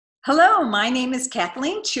Hello, my name is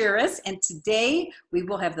Kathleen Chiris, and today we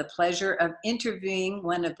will have the pleasure of interviewing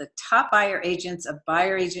one of the top buyer agents of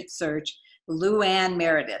Buyer Agent Search, Luann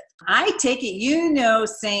Meredith. I take it you know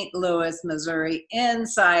St. Louis, Missouri,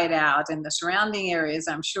 inside out and the surrounding areas,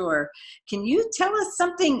 I'm sure. Can you tell us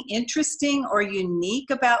something interesting or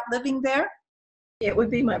unique about living there? It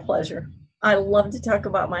would be my pleasure. I love to talk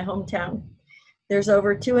about my hometown. There's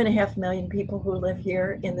over 2.5 million people who live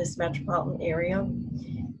here in this metropolitan area.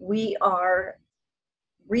 We are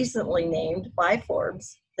recently named by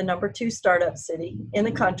Forbes the #2 startup city in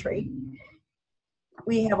the country.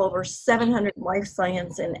 We have over 700 life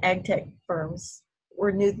science and ag tech firms.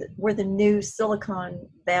 We're the new Silicon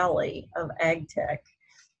Valley of ag tech,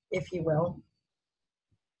 if you will.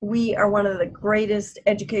 We are one of the greatest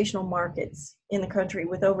educational markets in the country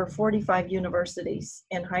with over 45 universities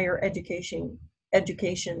and higher education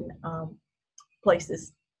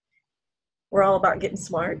places. We're all about getting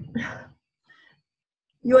smart.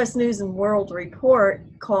 U.S. News and World Report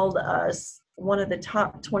called us one of the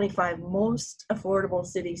top 25 most affordable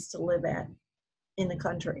cities to live at in the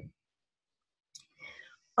country.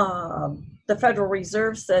 The Federal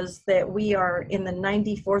Reserve says that we are in the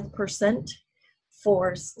 94th percent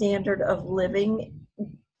for standard of living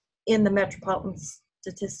in the metropolitan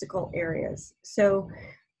statistical areas. So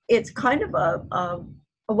it's kind of a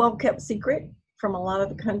well-kept secret from a lot of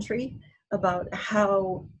the country about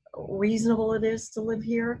how reasonable it is to live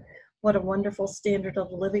here, what a wonderful standard of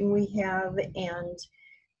living we have, and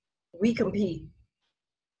we compete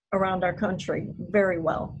around our country very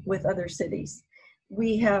well with other cities.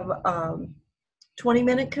 We have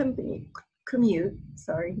 20-minute commute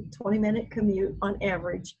on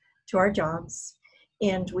average to our jobs,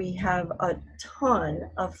 and we have a ton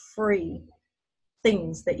of free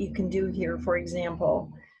things that you can do here. For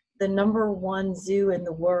example, the #1 zoo in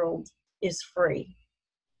the world is free,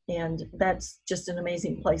 and that's just an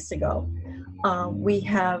amazing place to go. We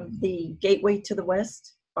have the Gateway to the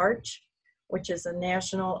West Arch, which is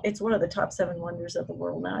it's one of the top 7 wonders of the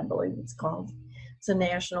world now, I believe it's called. It's a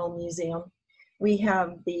national museum. We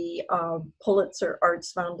have the Pulitzer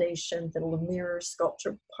Arts Foundation, the Lemire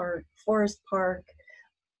Sculpture Park, Forest Park,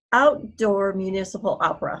 outdoor municipal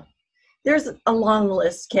opera. There's a long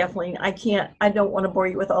list, Kathleen. I don't want to bore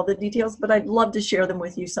you with all the details, but I'd love to share them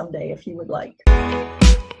with you someday if you would like.